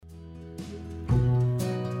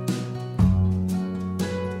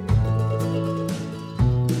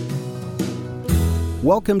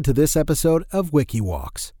Welcome to this episode of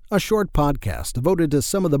WikiWalks, a short podcast devoted to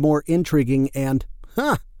some of the more intriguing and,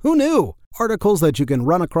 who knew, articles that you can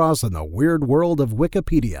run across in the weird world of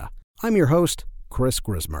Wikipedia. I'm your host, Chris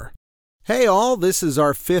Grismer. Hey all, this is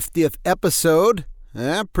our 50th episode.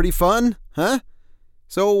 Pretty fun, huh?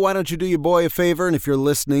 So why don't you do your boy a favor, and if you're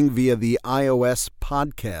listening via the iOS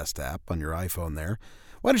podcast app on your iPhone there,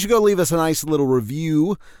 why don't you go leave us a nice little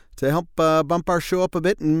review to help bump our show up a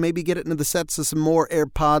bit and maybe get it into the sets of some more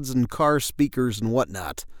AirPods and car speakers and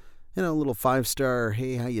whatnot. You know, a little 5-star,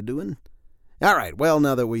 hey, how you doing? All right, well,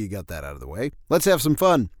 now that we got that out of the way, let's have some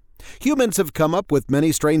fun. Humans have come up with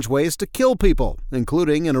many strange ways to kill people,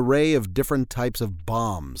 including an array of different types of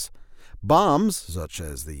bombs. Bombs, such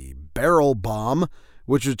as the barrel bomb,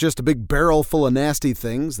 which was just a big barrel full of nasty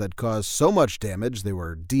things that caused so much damage they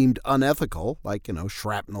were deemed unethical, like,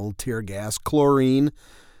 shrapnel, tear gas, chlorine.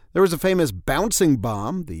 There was a famous bouncing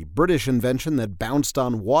bomb, the British invention that bounced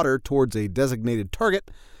on water towards a designated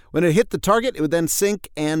target. When it hit the target, it would then sink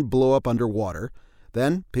and blow up underwater.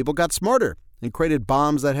 Then people got smarter and created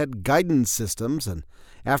bombs that had guidance systems, and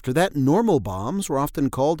after that, normal bombs were often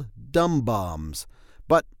called dumb bombs.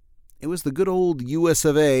 But it was the good old US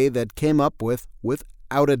of A that came up with,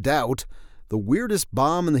 without a doubt, the weirdest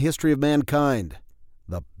bomb in the history of mankind,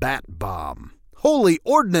 the bat bomb. Holy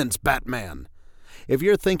ordnance, Batman! If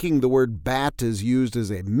you're thinking the word bat is used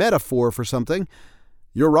as a metaphor for something,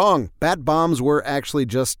 you're wrong. Bat bombs were actually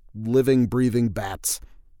just living, breathing bats.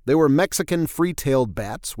 They were Mexican free-tailed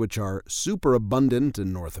bats, which are super abundant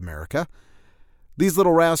in North America. These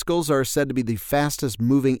little rascals are said to be the fastest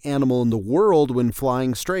moving animal in the world when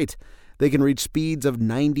flying straight. They can reach speeds of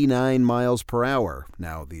 99 miles per hour.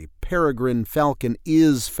 Now, the peregrine falcon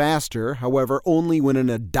is faster, however, only when in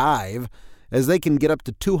a dive, as they can get up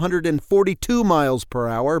to 242 miles per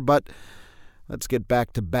hour, but let's get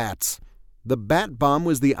back to bats. The bat bomb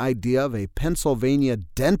was the idea of a Pennsylvania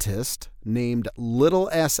dentist named Little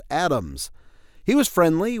S. Adams. He was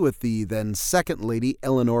friendly with the then Second Lady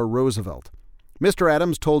Eleanor Roosevelt. Mr.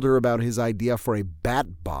 Adams told her about his idea for a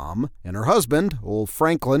bat bomb, and her husband, old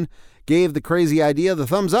Franklin, gave the crazy idea the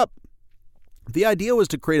thumbs up. The idea was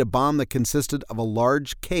to create a bomb that consisted of a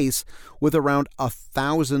large case with around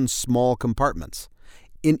 1,000 small compartments.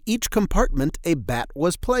 In each compartment, a bat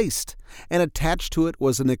was placed, and attached to it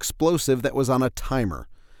was an explosive that was on a timer.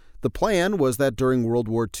 The plan was that during World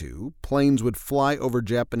War II, planes would fly over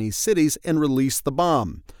Japanese cities and release the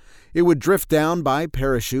bomb. It would drift down by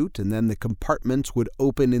parachute, and then the compartments would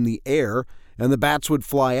open in the air, and the bats would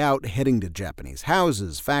fly out, heading to Japanese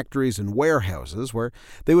houses, factories, and warehouses, where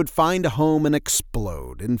they would find a home and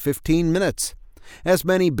explode in 15 minutes. As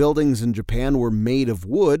many buildings in Japan were made of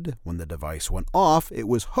wood, when the device went off, it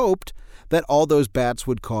was hoped that all those bats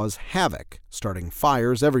would cause havoc, starting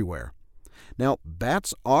fires everywhere. Now,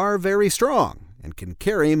 bats are very strong and can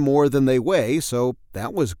carry more than they weigh, so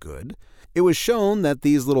that was good. It was shown that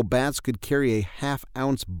these little bats could carry a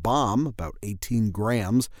half-ounce bomb, about 18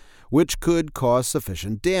 grams, which could cause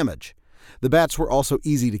sufficient damage. The bats were also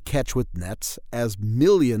easy to catch with nets, as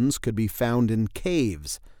millions could be found in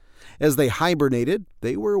caves. As they hibernated,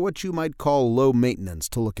 they were what you might call low maintenance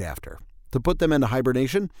to look after. To put them into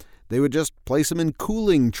hibernation, they would just place them in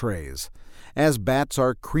cooling trays. As bats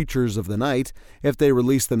are creatures of the night, if they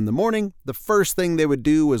released them in the morning, the first thing they would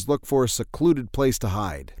do was look for a secluded place to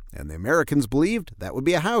hide, and the Americans believed that would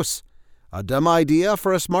be a house. A dumb idea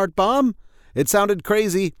for a smart bomb? It sounded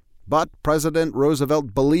crazy, but President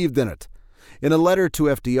Roosevelt believed in it. In a letter to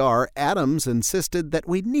FDR, Adams insisted that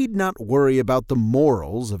we need not worry about the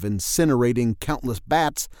morals of incinerating countless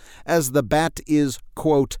bats, as the bat is,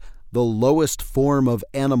 quote, the lowest form of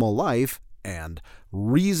animal life, and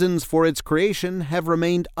reasons for its creation have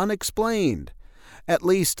remained unexplained. At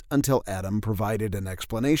least until Adam provided an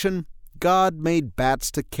explanation. God made bats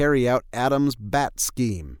to carry out Adam's bat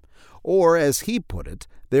scheme. Or, as he put it,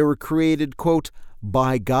 they were created, quote,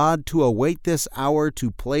 by God to await this hour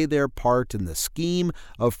to play their part in the scheme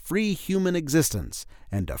of free human existence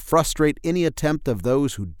and to frustrate any attempt of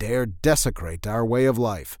those who dare desecrate our way of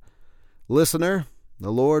life. Listener,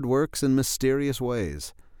 the Lord works in mysterious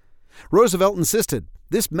ways. Roosevelt insisted,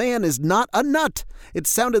 this man is not a nut. It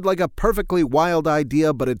sounded like a perfectly wild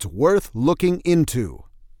idea, but it's worth looking into.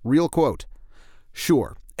 Real quote.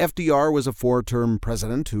 Sure, FDR was a 4-term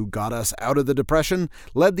president who got us out of the Depression,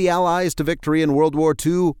 led the Allies to victory in World War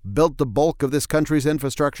II, built the bulk of this country's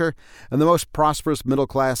infrastructure, and the most prosperous middle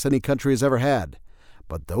class any country has ever had.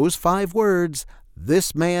 But those 5 words,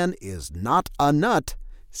 this man is not a nut,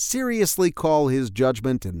 seriously call his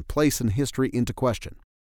judgment and place in history into question.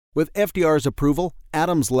 With FDR's approval,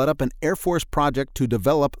 Adams led up an Air Force project to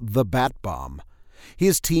develop the Bat Bomb.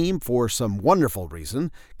 His team, for some wonderful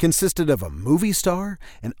reason, consisted of a movie star,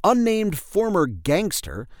 an unnamed former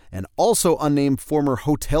gangster, an also unnamed former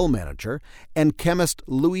hotel manager, and chemist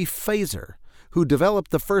Louis Fazer, who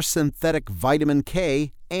developed the first synthetic vitamin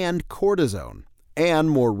K and cortisone, and,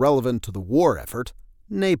 more relevant to the war effort,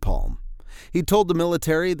 napalm. He told the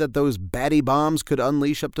military that those baddie bombs could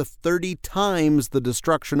unleash up to 30 times the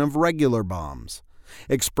destruction of regular bombs.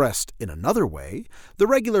 Expressed in another way, the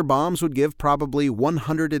regular bombs would give probably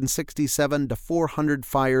 167 to 400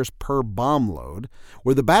 fires per bomb load,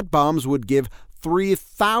 where the bat bombs would give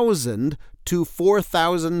 3,000 to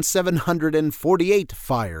 4,748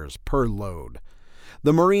 fires per load.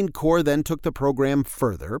 The Marine Corps then took the program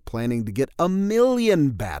further, planning to get 1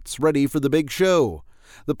 million bats ready for the big show.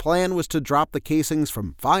 The plan was to drop the casings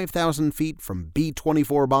from 5,000 feet from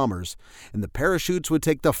B-24 bombers, and the parachutes would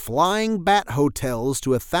take the flying bat hotels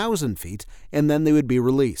to 1,000 feet, and then they would be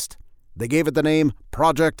released. They gave it the name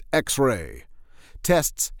Project X-Ray.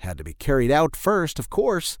 Tests had to be carried out first, of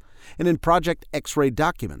course, and in Project X-Ray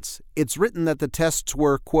documents, it's written that the tests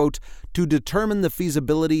were, quote, to determine the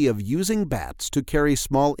feasibility of using bats to carry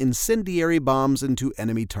small incendiary bombs into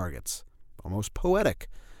enemy targets. Almost poetic.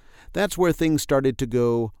 That's where things started to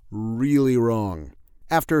go really wrong.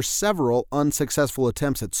 After several unsuccessful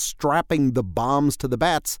attempts at strapping the bombs to the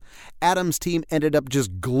bats, Adams' team ended up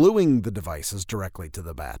just gluing the devices directly to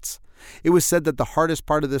the bats. It was said that the hardest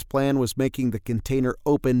part of this plan was making the container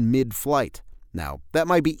open mid-flight. Now, that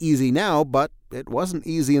might be easy now, but it wasn't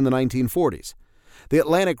easy in the 1940s. The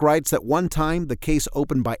Atlantic writes that one time the case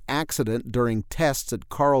opened by accident during tests at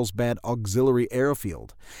Carlsbad Auxiliary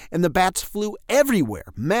Airfield, and the bats flew everywhere.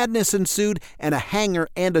 Madness ensued, and a hangar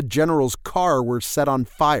and a general's car were set on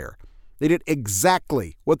fire. They did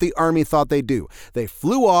exactly what the Army thought they'd do. They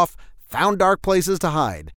flew off, found dark places to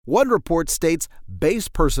hide. One report states base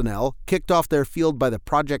personnel, kicked off their field by the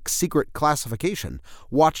project's secret classification,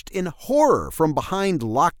 watched in horror from behind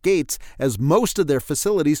locked gates as most of their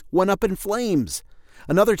facilities went up in flames.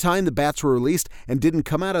 Another time the bats were released and didn't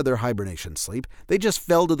come out of their hibernation sleep. They just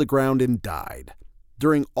fell to the ground and died.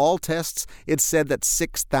 During all tests, it's said that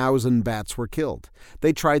 6,000 bats were killed.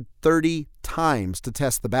 They tried 30 times to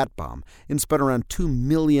test the bat bomb and spent around $2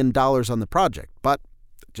 million on the project, but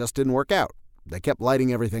it just didn't work out. They kept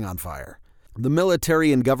lighting everything on fire. The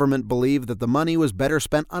military and government believed that the money was better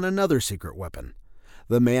spent on another secret weapon,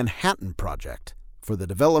 the Manhattan Project, for the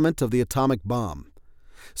development of the atomic bomb.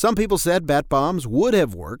 Some people said bat bombs would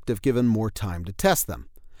have worked if given more time to test them.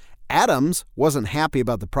 Adams wasn't happy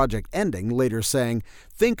about the project ending, later saying,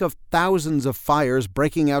 "Think of thousands of fires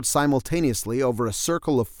breaking out simultaneously over a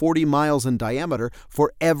circle of 40 miles in diameter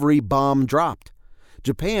for every bomb dropped.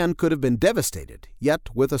 Japan could have been devastated, yet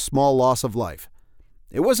with a small loss of life."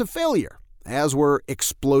 It was a failure, as were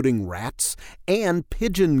exploding rats and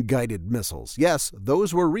pigeon-guided missiles. Yes,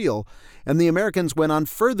 those were real, and the Americans went on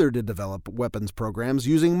further to develop weapons programs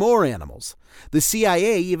using more animals. The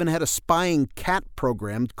CIA even had a spying cat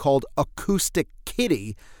program called Acoustic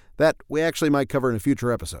Kitty that we actually might cover in a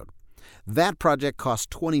future episode. That project cost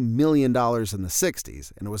 $20 million in the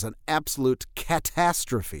 60s, and it was an absolute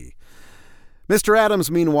catastrophe. Mr. Adams,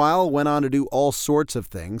 meanwhile, went on to do all sorts of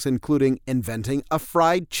things, including inventing a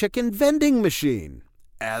fried chicken vending machine,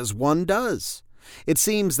 as one does. It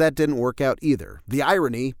seems that didn't work out either. The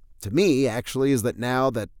irony, to me, actually, is that now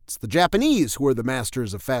that's the Japanese who are the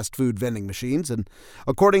masters of fast food vending machines, and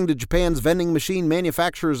according to Japan's Vending Machine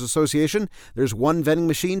Manufacturers Association, there's one vending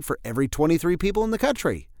machine for every 23 people in the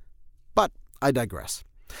country. But I digress.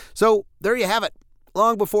 So, there you have it.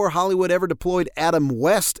 Long before Hollywood ever deployed Adam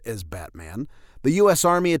West as Batman, the U.S.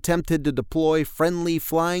 Army attempted to deploy friendly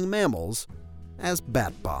flying mammals as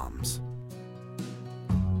bat bombs.